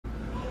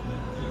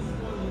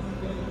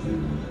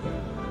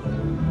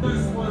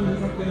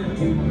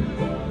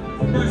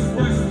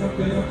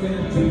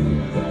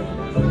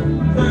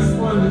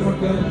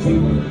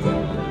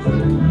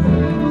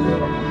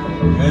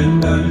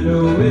And I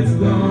know it's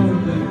gonna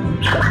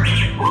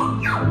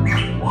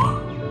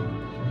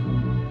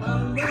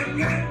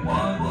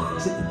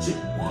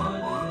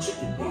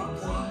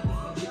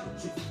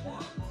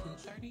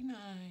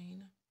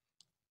 39,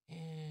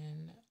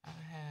 and I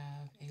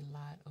have a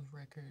lot of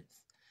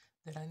records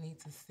that I need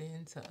to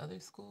send to other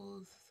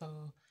schools,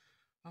 so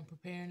I'm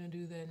preparing to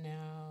do that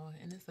now,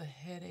 and it's a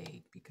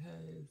headache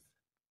because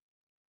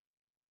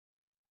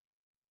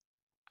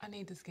I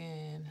need to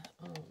scan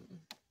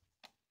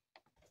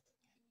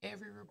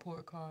every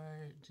report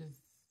card,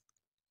 just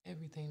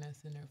everything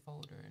that's in their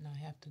folder, and I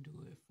have to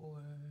do it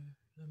for,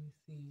 let me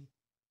see,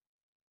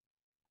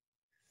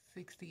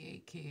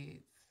 68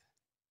 kids.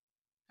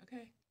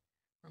 Okay.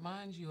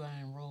 Remind you, I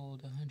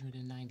enrolled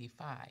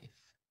 195,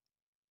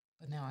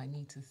 but now I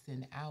need to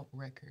send out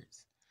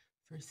records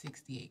for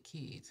 68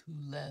 kids who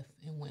left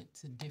and went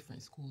to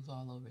different schools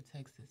all over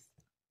Texas.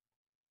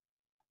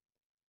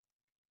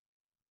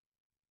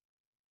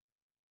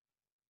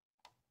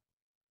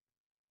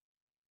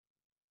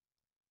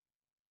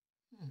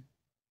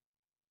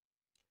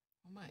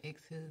 My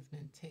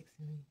ex-husband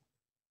texting me,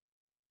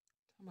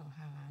 talking about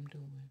how I'm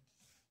doing.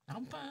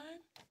 I'm fine.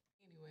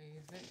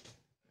 Anyways, that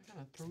kind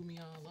of threw me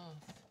all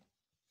off.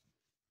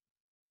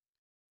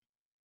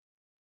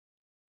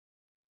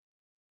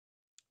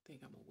 I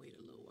think I'm gonna wait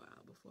a little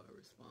while before I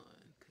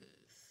respond,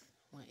 because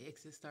when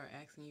exes start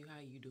asking you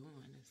how you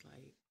doing, it's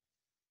like,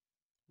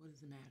 what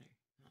does it matter?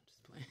 No, I'm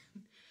just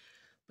playing.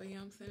 But yeah,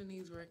 I'm sending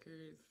these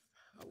records.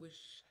 I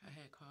wish I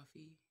had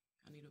coffee.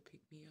 I need to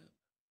pick me up.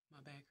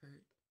 My back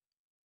hurt.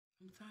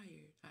 I'm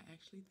tired. I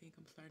actually think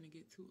I'm starting to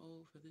get too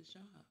old for this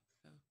job.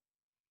 So,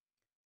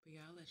 but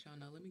yeah, I'll let y'all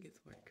know. Let me get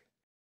to work.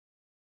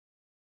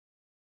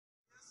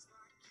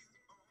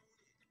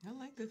 I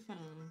like this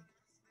song.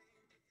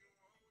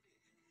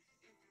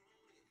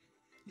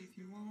 If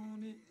you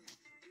want it.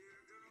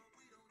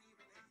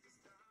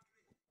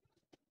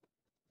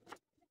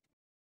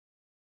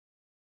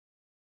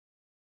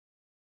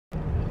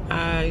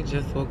 I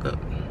just woke up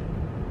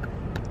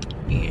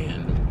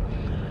and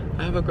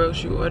I have a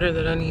grocery order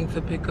that I need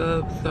to pick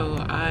up, so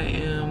I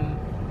am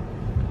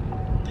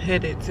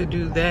headed to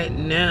do that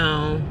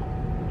now.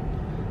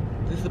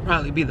 This will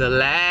probably be the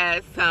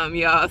last time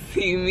y'all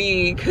see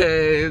me,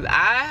 because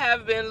I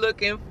have been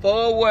looking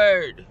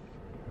forward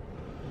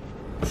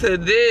to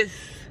this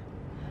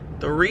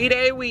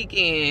 3-day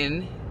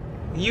weekend.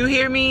 You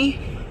hear me?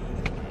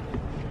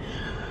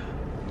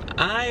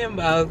 I am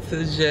about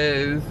to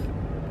just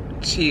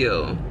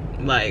chill,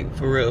 like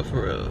for real,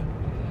 for real.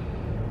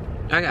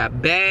 I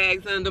got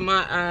bags under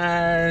my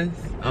eyes.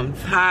 I'm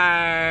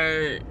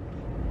tired.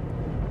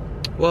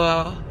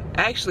 Well,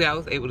 actually I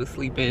was able to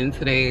sleep in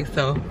today,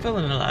 so I'm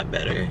feeling a lot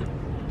better.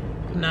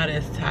 I'm not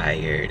as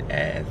tired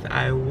as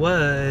I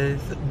was,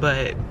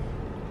 but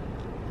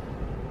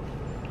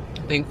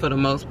I think for the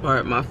most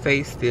part my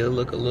face still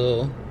look a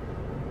little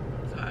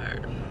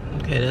tired.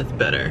 Okay, that's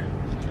better.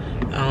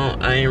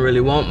 I ain't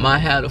really want my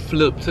hair to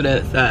flip to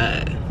that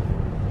side.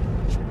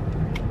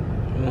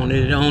 I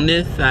wanted it on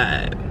this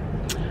side.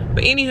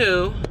 But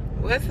anywho,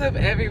 what's up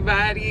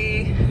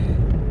everybody?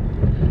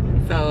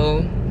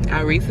 So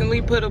I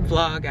recently put a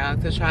vlog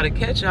out to try to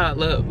catch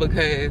y'all up,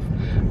 because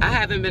I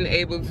haven't been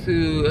able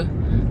to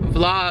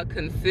vlog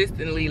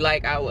consistently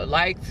like I would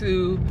like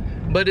to,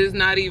 but it's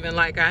not even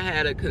like I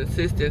had a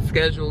consistent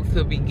schedule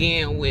to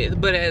begin with.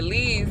 But at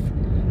least,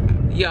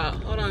 y'all,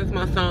 hold on, it's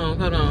my song,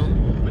 hold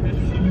on.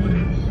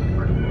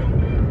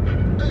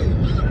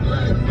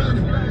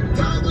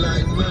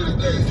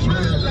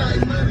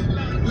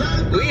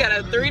 We got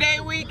a 3-day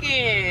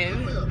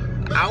weekend.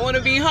 I want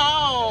to be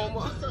home,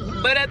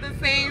 but at the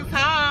same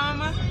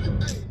time.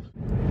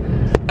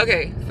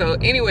 Okay, so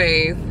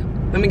anyways,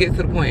 let me get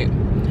to the point.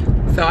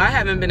 So I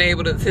haven't been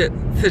able to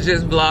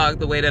just vlog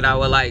the way that I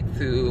would like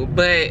to,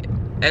 but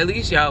at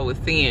least y'all was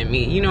seeing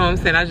me. You know what I'm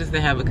saying? I just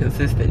didn't have a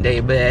consistent day,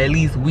 but at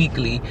least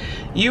weekly,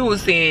 you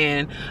was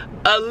seeing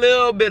a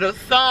little bit of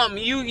something.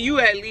 You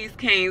at least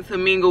came to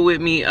mingle with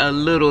me a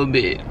little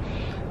bit.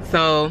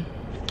 So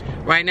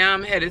right now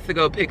I'm headed to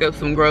go pick up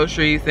some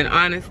groceries, and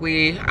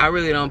honestly, I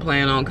really don't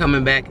plan on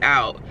coming back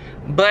out.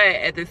 But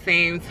at the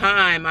same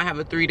time, I have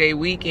a 3-day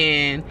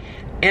weekend,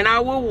 and I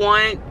would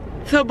want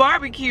to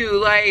barbecue.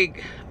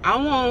 Like, I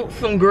want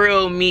some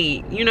grilled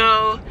meat, you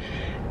know?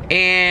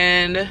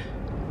 And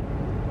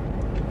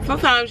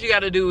sometimes you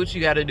gotta do what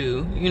you gotta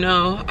do, you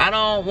know? I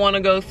don't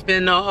wanna go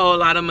spend a whole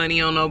lot of money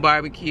on no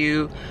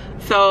barbecue.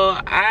 So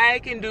I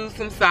can do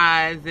some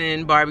sides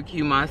and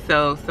barbecue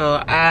myself.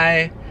 So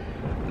I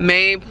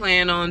may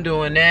plan on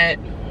doing that.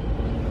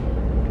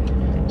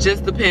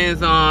 Just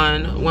depends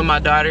on when my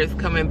daughter is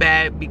coming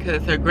back,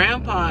 because her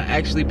grandpa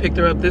actually picked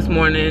her up this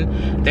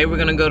morning. They were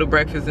gonna go to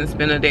breakfast and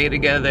spend a day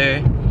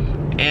together,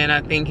 and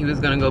I think he was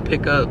gonna go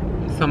pick up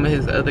some of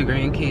his other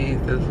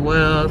grandkids as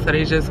well. So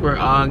they just were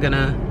all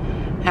gonna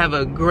have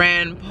a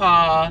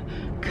grandpa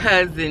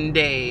cousin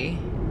day.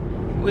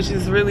 which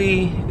is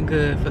really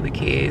good for the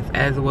kids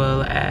as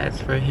well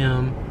as for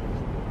him.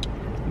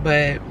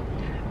 But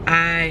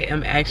I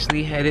am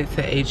actually headed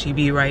to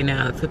HEB right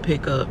now to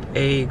pick up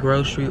a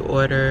grocery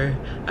order.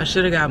 I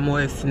should have got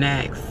more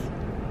snacks.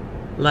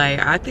 Like,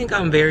 I think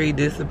I'm very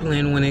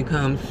disciplined when it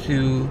comes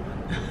to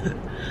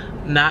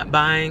not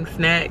buying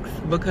snacks,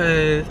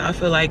 because I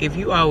feel like if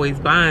you always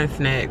buying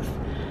snacks,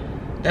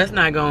 that's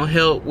not gonna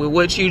help with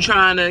what you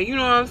trying to, you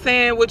know what I'm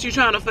saying, what you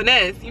trying to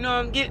finesse, you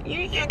know,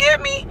 you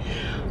get me?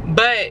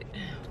 But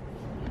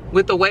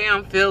with the way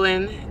I'm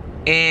feeling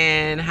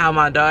and how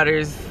my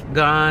daughter's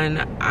gone,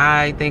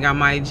 I think I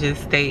might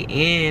just stay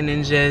in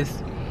and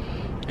just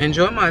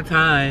enjoy my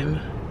time.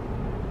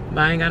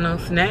 But I ain't got no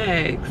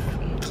snacks.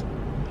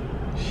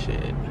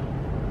 Shit.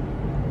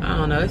 I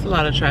don't know, it's a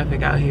lot of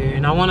traffic out here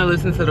and I want to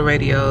listen to the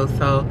radio,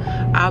 so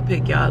I'll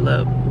pick y'all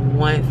up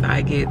once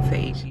I get to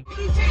HEB.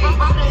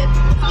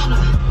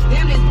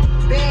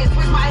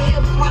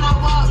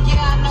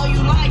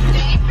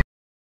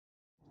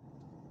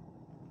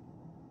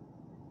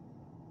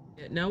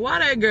 Now why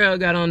that girl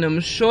got on them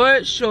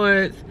short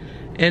shorts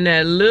and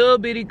that little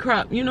bitty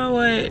crop, you know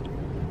what?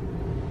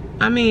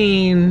 I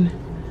mean,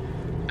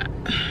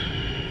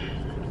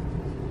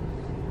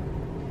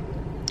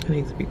 I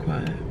need to be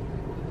quiet.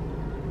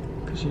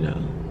 Cause you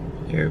know,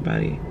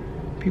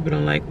 people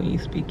don't like when you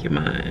speak your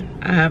mind.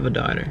 I have a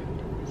daughter,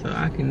 so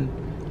I can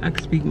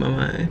speak my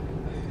mind.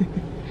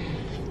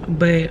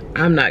 But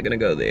I'm not gonna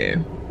go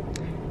there.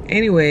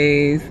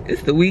 Anyways,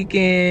 it's the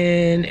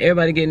weekend.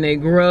 Everybody getting their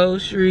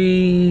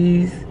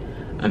groceries.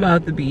 I'm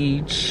about to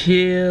be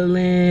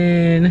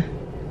chilling.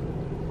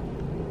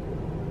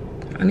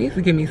 I need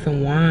to get me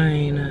some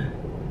wine.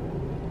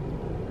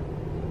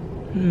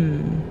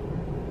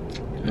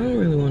 I don't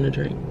really want to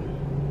drink.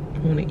 I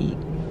want to eat.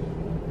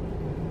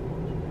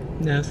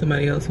 Now if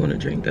somebody else want to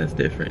drink, that's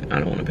different. I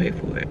don't want to pay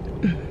for it.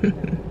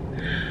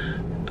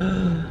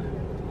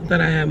 I thought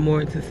I had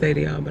more to say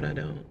to y'all, but I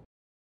don't.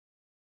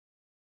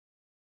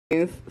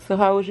 So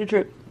how was your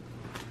trip?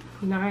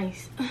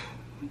 Nice.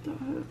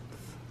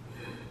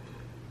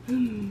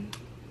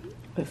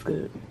 That's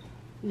good.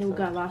 Then we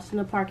got lost in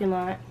the parking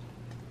lot.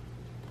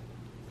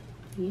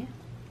 Yeah.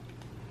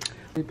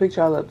 We picked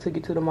y'all up, took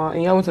you to the mall,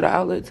 and y'all went to the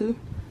outlet too?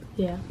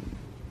 Yeah.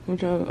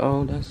 What y'all?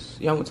 Oh,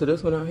 y'all went to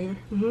this one out here?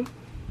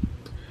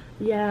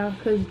 Yeah,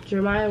 because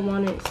Jeremiah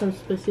wanted some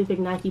specific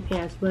Nike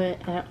pants,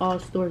 but at all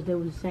stores they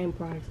was the same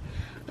price.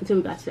 Until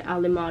we got to the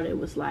outlet mall, it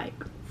was like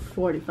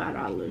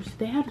 $45.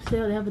 They had a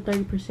sale. They have a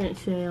 30%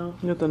 sale.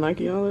 You got the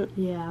Nike outlet?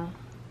 Yeah.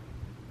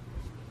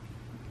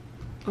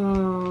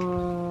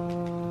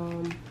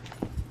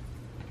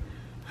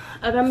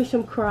 I got me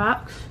some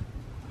Crocs.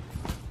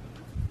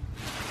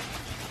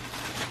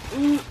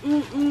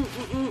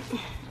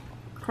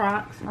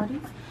 Crocs. Are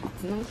these?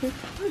 You know what I'm saying?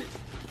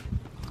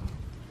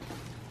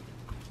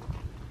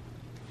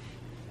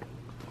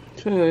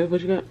 So,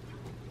 what you got?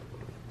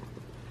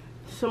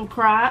 Some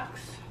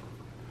Crocs.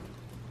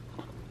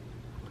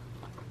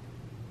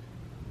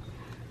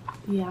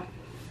 Yeah.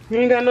 You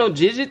ain't got no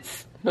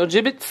digits? No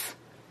gibbets?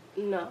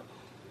 No.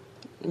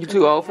 You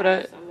too old for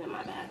that? Some in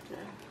my bathroom.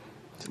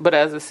 But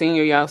as a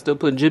senior, y'all still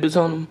put gibbets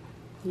on them?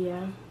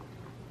 Yeah.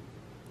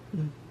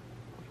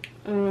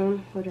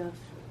 What else?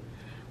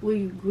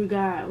 We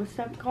got, what's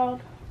that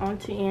called?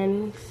 Auntie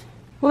Annie's.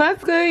 Well,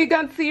 that's good. You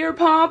got to see your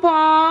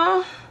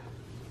pawpaw.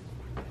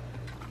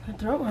 My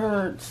throat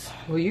hurts.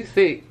 Well, you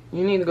sick.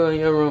 You need to go in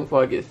your room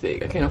before I get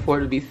sick. I can't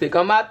afford to be sick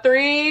on my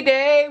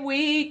 3-day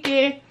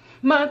weekend.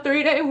 My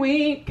 3-day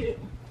weekend.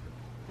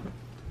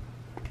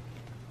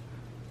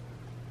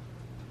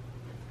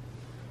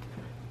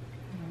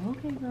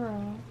 Okay,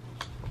 girl.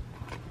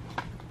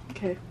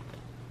 Okay.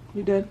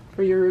 You done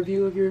for your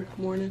review of your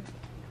morning?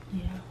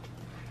 Yeah.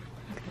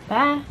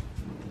 Bye.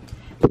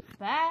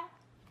 Bye.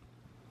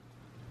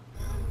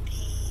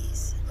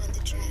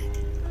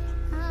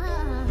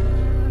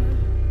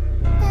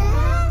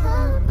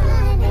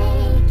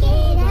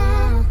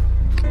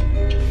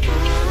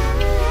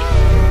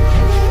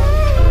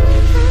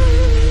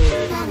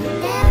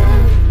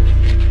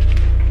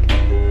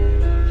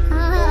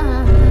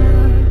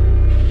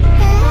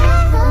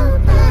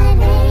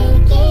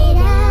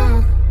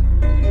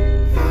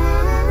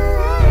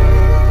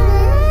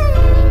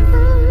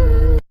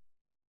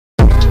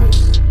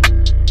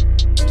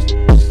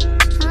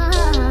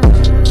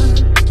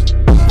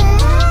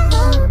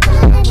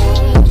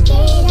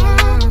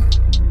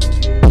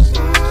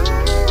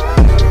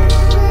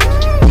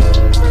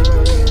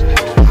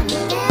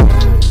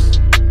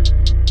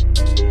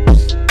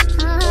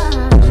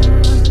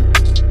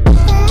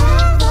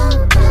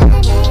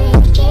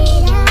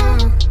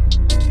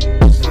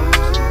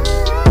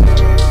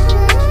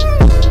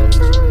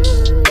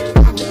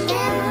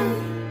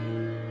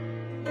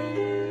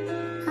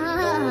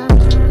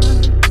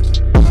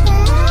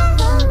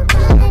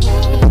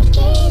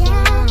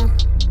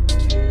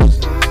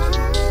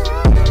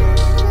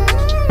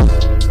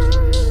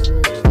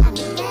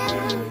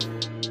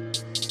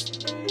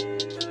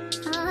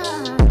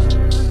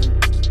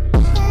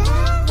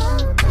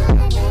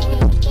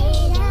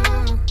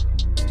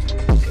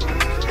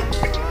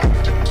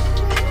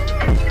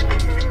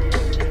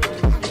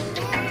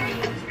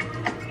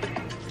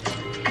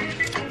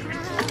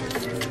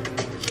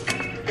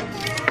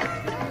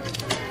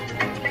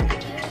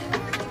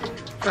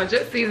 So I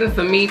just seasoned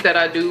some meat that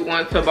I do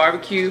want to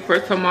barbecue for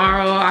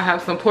tomorrow. I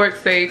have some pork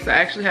steaks. I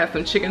actually have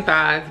some chicken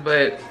thighs,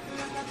 but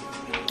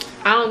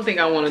I don't think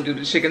I want to do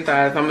the chicken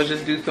thighs. I'm gonna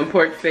just do some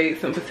pork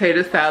steaks, some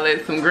potato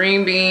salad, some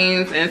green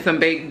beans, and some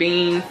baked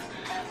beans.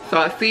 So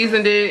I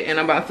seasoned it and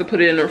I'm about to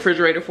put it in the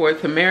refrigerator for it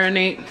to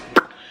marinate.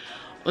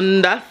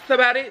 And that's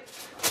about it.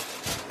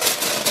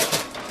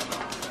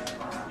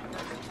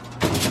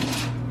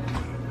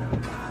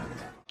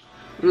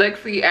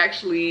 Lexi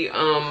actually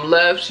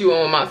left. She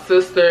went with my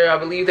sister. I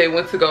believe they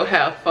went to go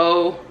have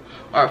pho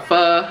or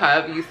pho,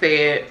 however you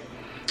say it.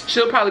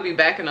 She'll probably be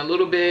back in a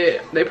little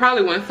bit. They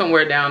probably went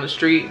somewhere down the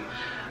street.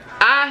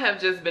 I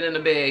have just been in the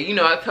bed. You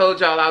know, I told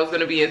y'all I was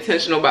gonna be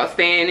intentional about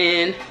staying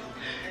in,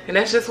 and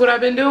that's just what I've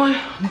been doing.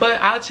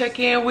 But I'll check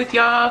in with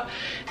y'all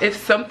if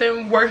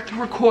something worth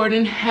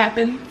recording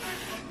happens.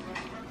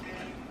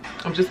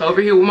 I'm just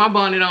over here with my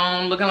bonnet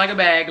on, looking like a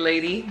bag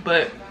lady,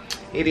 but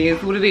it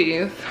is what it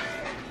is.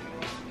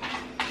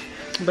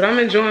 But I'm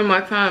enjoying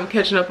my time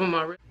catching up on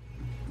my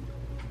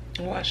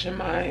washing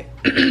my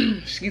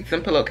sheets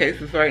and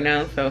pillowcases right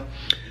now, so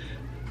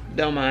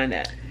don't mind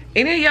that.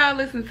 Any of y'all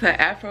listen to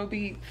Afro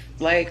beats?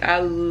 Like, I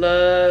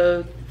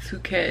love to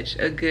catch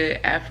a good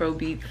Afro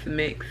beats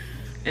mix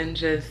and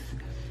just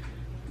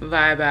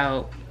vibe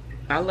out.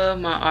 I love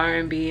my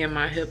R&B and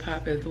my hip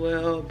hop as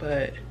well,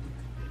 but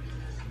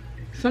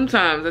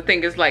sometimes I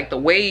think it's like the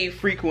wave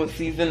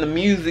frequencies in the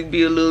music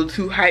be a little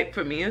too hype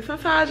for me, and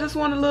sometimes I just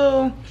want a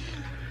little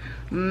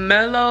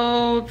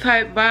mellow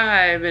type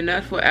vibe, and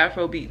that's what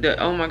Afrobeat does.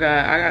 Oh my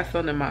god, I got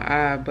something in my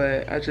eye,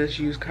 but I just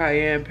used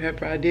cayenne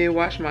pepper. I did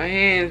wash my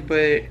hands,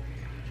 but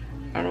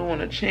I don't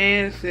want to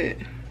chance it.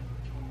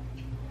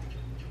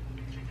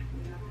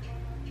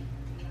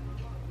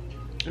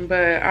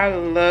 But I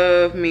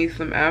love me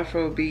some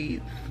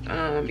Afrobeats.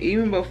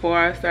 Even before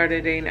I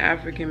started dating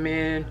African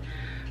men,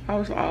 I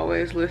was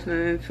always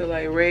listening to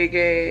like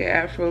reggae,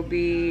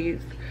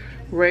 Afrobeats,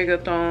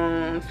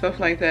 reggaeton, stuff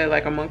like that,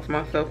 like amongst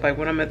myself. Like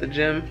when I'm at the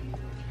gym,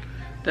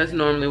 that's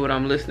normally what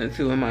I'm listening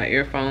to in my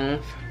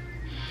earphones.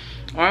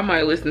 Or I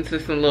might listen to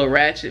some little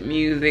ratchet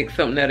music,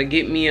 something that'll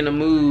get me in the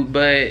mood.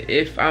 But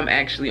if I'm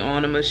actually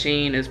on a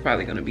machine, it's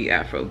probably gonna be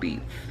Afro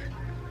beats.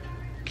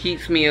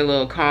 Keeps me a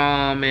little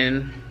calm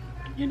and,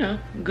 you know,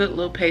 good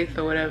little pace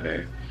or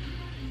whatever.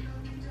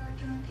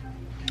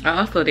 I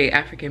also date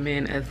African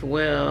men as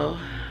well,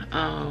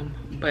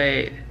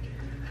 but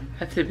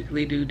I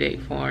typically do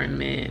date foreign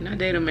men. I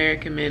date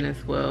American men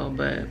as well,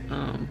 but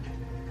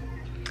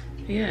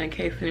yeah, in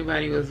case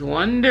anybody was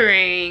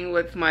wondering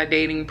what's my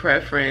dating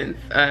preference,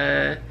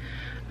 I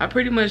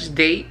pretty much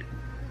date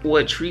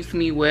what treats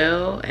me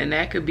well, and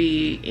that could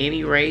be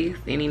any race,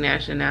 any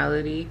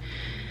nationality.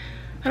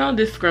 I don't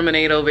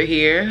discriminate over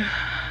here.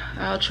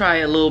 I'll try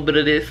a little bit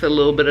of this, a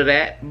little bit of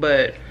that,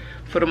 but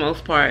for the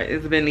most part,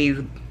 it's been these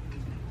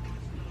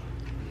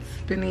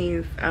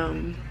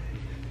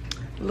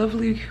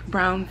lovely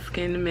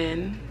brown-skinned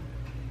men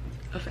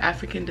of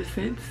African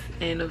descent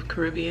and of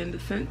Caribbean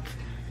descent.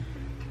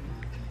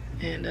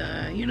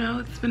 And you know,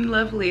 it's been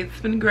lovely, it's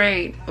been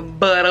great.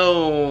 But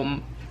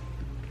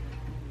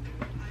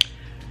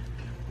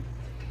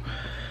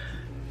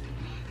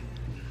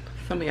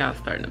some of y'all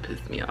starting to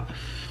piss me off.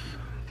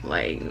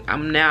 Like,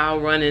 I'm now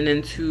running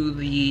into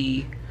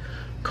the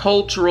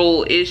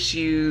cultural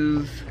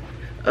issues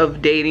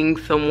of dating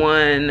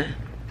someone,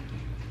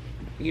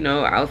 you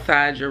know,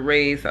 outside your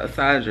race,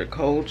 outside your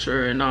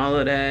culture and all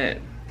of that.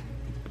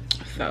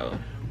 So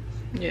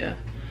yeah,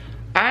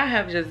 I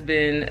have just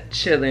been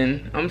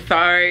chilling. I'm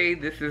sorry,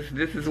 this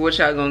is what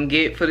y'all gonna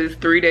get for this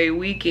 3-day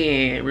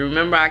weekend.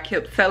 Remember, I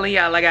kept telling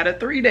y'all I got a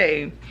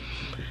 3-day.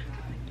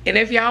 And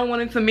if y'all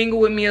wanted to mingle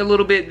with me a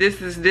little bit,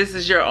 this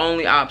is your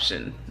only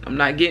option. I'm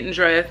not getting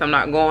dressed, I'm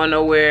not going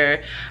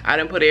nowhere. I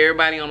done put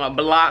everybody on a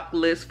block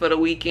list for the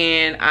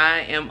weekend.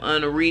 I am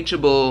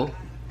unreachable.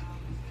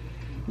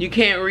 You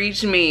can't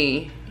reach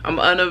me. I'm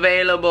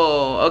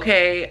unavailable,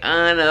 okay?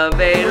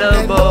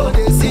 Unavailable.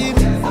 There's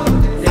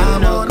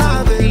no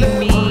come see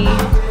me.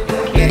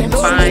 You can't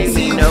find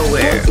me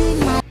nowhere.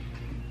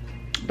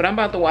 But I'm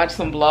about to watch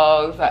some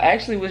vlogs. I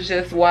actually was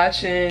just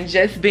watching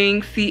Just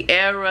Being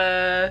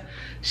Sierra.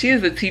 She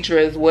is a teacher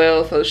as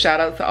well, so shout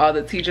out to all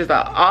the teachers.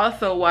 I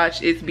also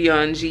watched It's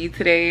Beyond G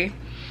today.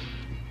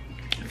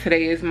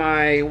 Today is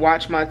my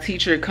watch my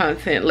teacher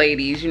content,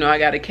 ladies. You know, I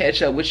gotta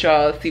catch up with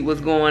y'all, see what's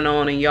going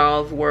on in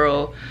y'all's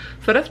world.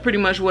 So that's pretty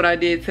much what I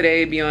did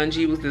today. Beyond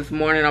G was this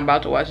morning. I'm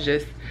about to watch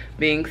Just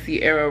Being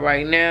Sierra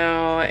right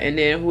now, and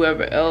then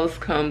whoever else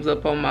comes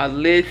up on my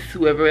list,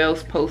 whoever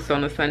else posts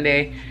on a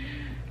Sunday.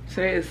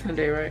 Today is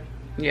Sunday, right?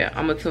 Yeah,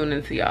 I'm gonna tune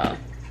into y'all.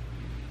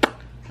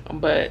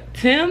 But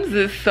Tim's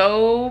is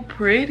so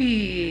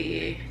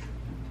pretty.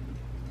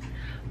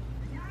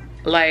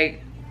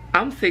 Like,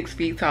 I'm 6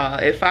 feet tall.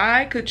 If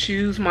I could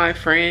choose my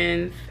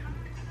friends,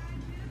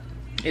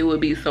 it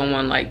would be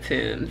someone like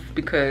Tim's,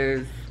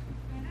 because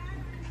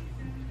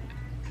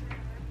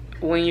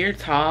when you're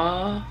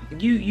tall,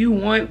 you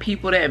want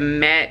people that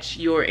match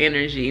your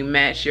energy,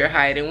 match your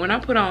height. And when I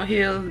put on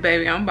heels,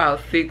 baby, I'm about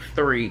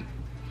 6'3".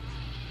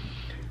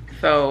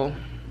 So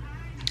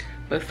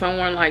but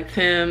someone like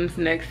Tim's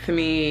next to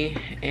me,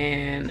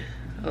 and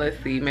let's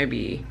see,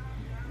 maybe,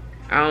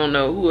 I don't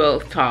know who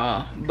else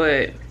tall,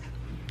 but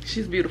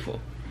she's beautiful.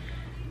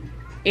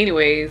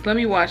 Anyways, let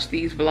me watch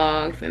these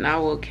vlogs and I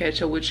will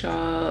catch up with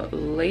y'all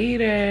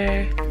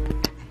later.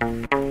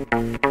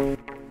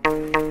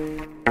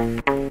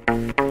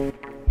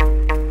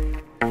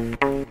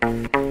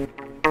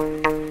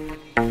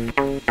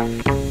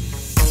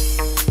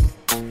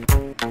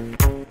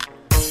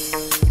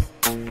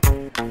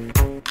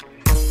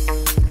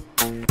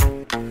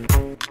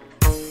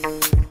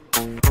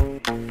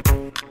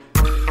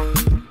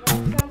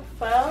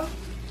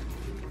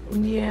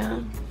 Yeah.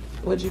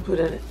 What'd you put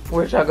in it?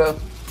 Where'd y'all go?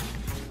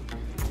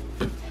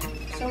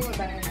 Somewhere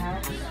by her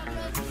house.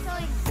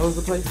 What was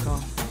the place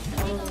called?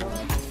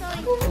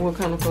 What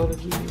kind of photos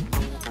did you do?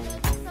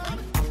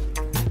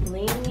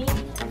 Lean meat.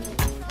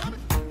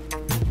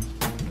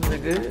 Is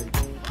it good?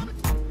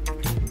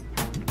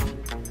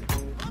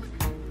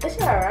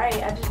 It's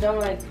alright. I just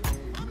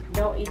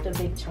don't eat the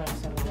big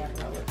chunks of it. I don't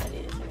know what that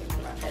is. It's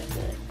not that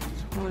good.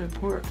 What is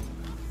pork?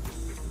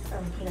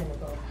 I'm putting it in the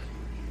bowl.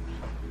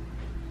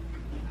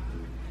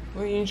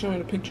 Why you ain't showing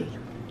the pictures?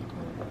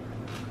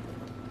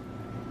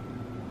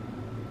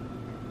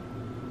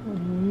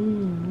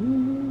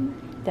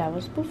 That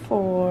was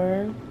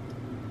before.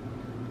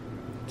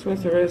 So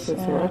what's the rest of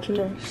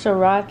sriracha?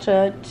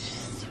 Sriracha.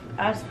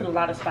 I just put a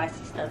lot of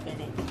spicy stuff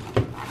in it.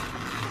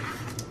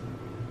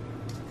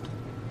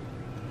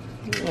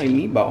 It's like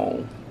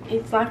meatball.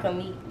 It's like a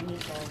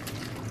meatball.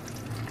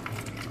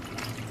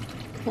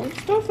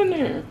 What's stuff in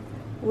there?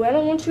 Well, I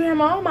don't want you to have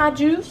all my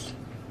juice.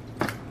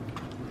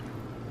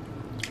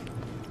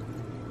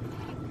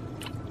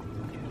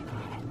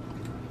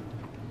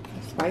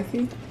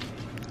 Spicy?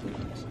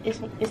 It's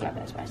not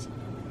that spicy.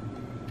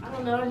 I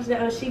don't know. Is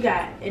that what she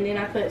got? And then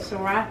I put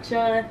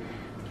sriracha,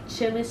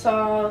 chili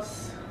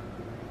sauce.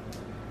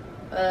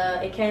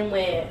 It came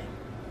with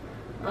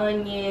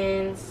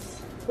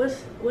onions.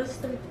 What's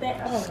the thing?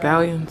 I don't know.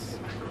 Scallions.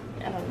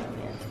 I don't know,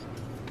 man.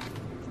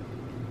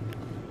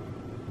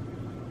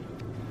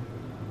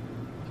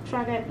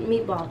 Try that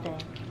meatball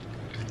thing.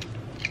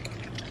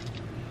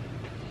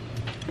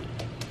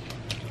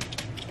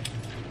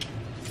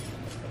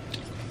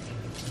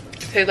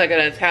 Tastes like an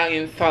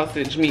Italian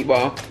sausage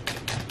meatball.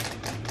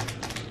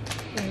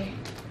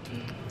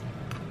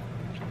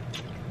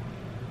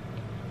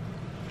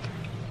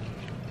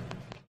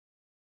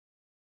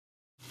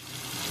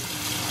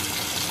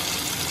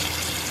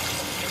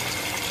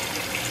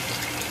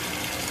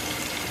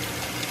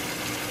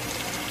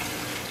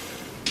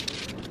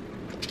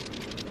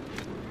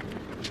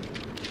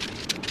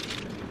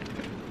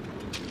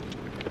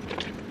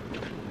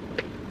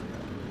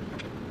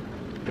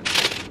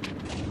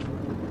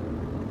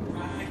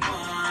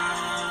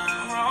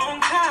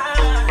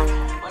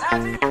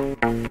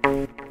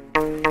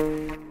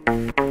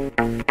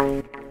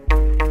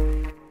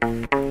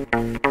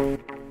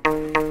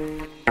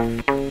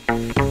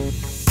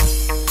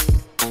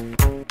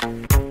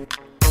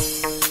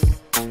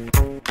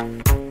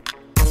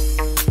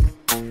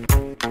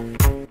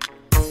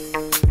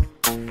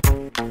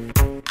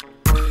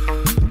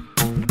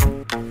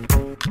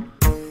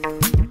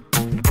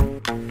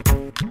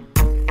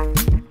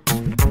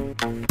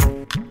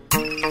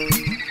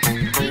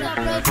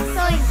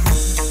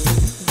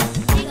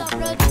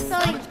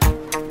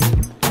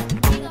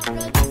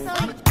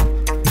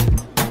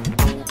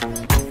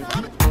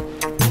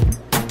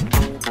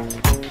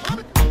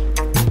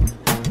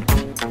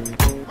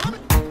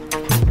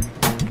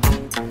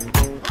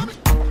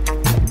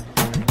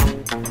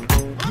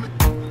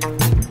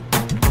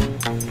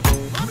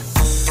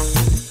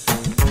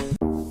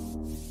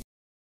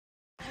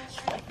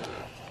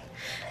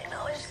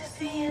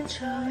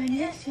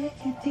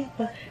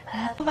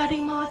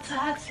 Body more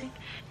toxic,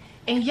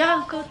 and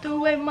y'all go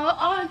through way more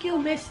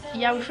arguments.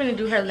 Yeah, we're finna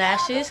do her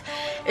lashes.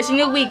 It's a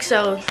new week,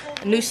 so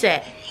a new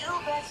set.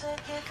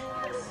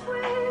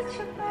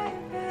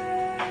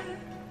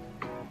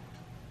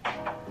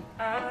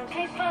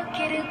 Hey, fuck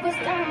it, it was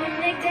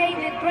Dominic,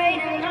 David,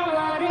 Braden, all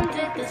of them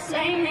did the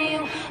same to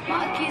you.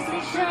 Marcus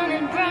and Sean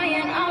and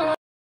Brian, all of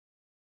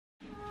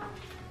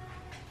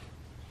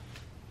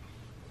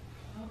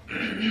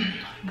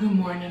Good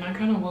morning. I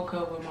kind of woke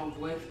up with my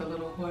voice a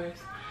little hoarse.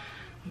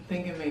 I'm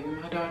thinking maybe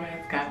my daughter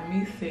has gotten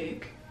me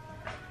sick.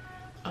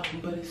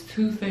 But it's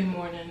Tuesday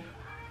morning.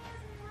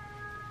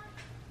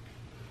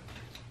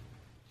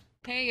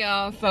 Hey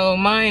y'all, so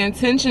my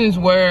intentions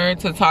were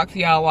to talk to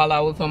y'all while I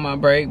was on my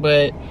break,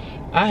 but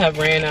I have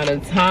ran out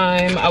of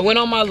time. I went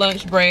on my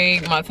lunch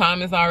break. My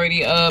time is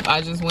already up.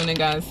 I just went and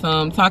got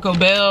some Taco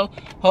Bell.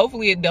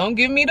 Hopefully it don't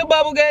give me the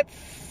bubble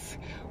guts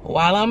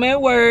while I'm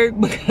at work,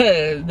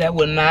 because that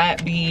wouldn't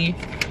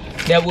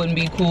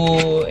be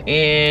cool,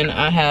 and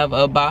I have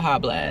a Baja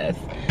Blast.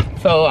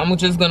 So I'm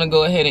just gonna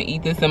go ahead and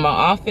eat this in my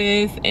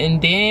office,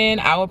 and then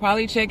I will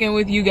probably check in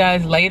with you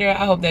guys later.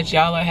 I hope that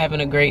y'all are having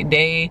a great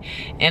day,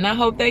 and I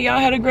hope that y'all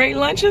had a great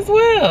lunch as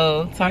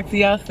well. Talk to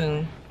y'all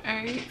soon.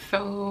 Alright,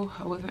 so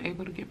I wasn't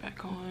able to get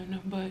back on,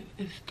 but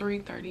it's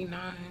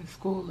 3:39.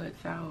 School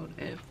lets out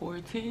at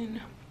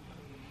 4:10.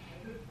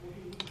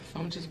 So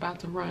I'm just about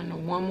to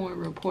run one more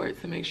report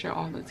to make sure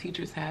all the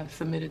teachers have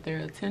submitted their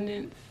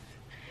attendance.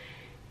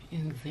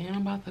 And then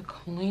I'm about to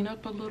clean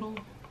up a little.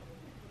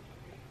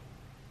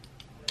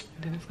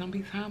 Then it's gonna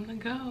be time to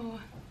go.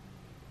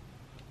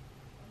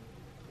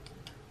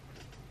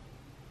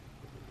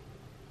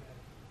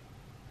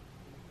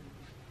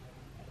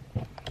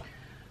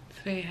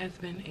 Today has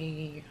been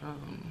a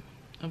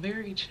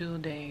very chill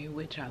day,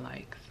 which I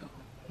like, so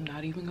I'm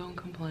not even gonna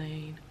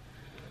complain.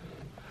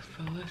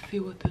 So let's see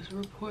what this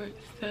report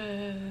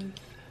says.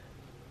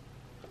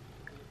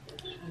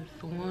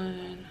 Just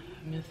one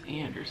Miss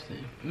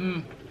Anderson.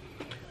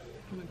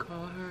 Let me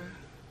call her.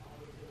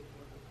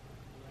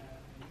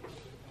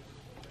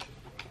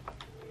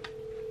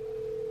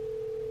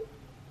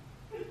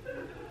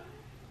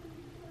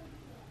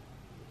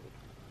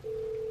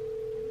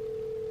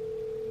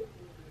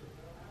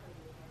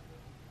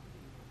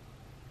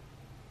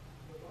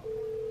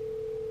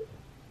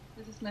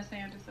 This is Miss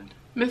Anderson.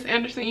 Miss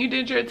Anderson, you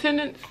did your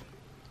attendance?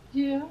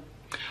 Yeah.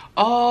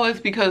 Oh, it's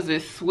because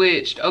it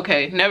switched.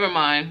 Okay, never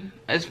mind.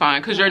 It's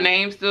fine, because your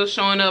name's still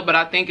showing up, but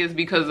I think it's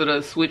because of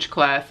the switch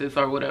classes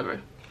or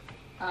whatever.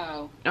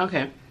 Oh.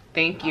 Okay,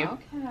 thank you.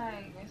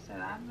 Okay. They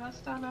said I'm gonna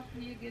start off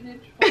with you getting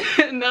in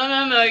trouble.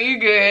 No, you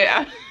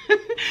good.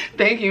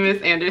 Thank you,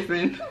 Miss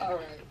Anderson. All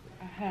right.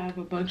 I have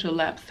a bunch of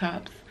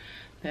laptops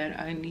that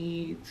I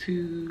need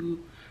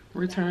to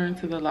return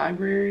to the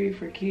library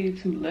for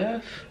kids who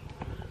left.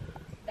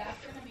 That's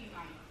gonna be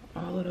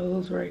mine. All of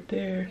those right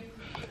there.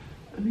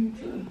 I need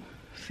to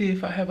see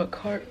if I have a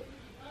cart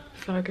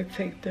so I could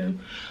take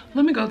them.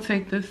 Let me go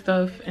take this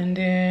stuff and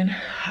then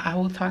I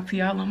will talk to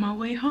y'all on my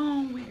way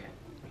home.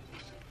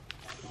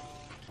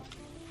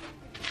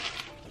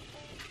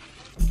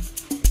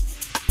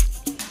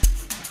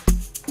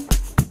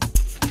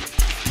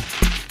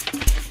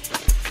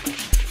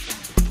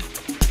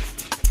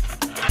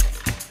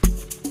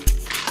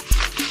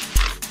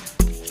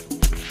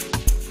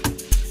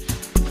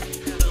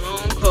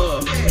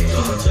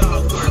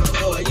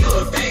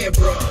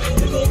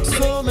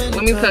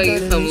 Let me tell you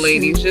something,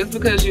 ladies. Just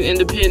because you're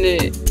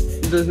independent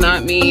does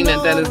not mean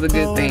that that is a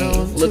good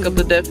thing. Look up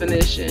the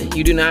definition.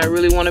 You do not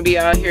really want to be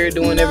out here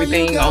doing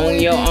everything on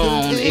your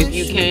own. If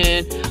you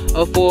can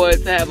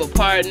afford to have a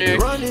partner,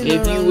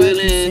 if you're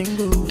willing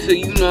to,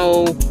 you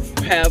know,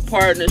 have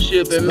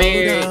partnership and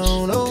marriage,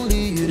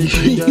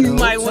 you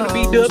might want to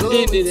be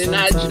dependent and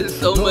not just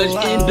so much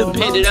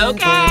independent,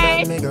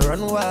 okay?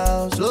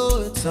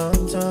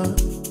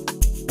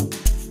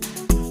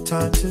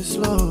 Time to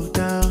slow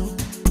down.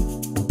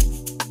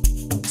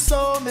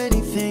 So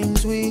many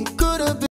things we could have been.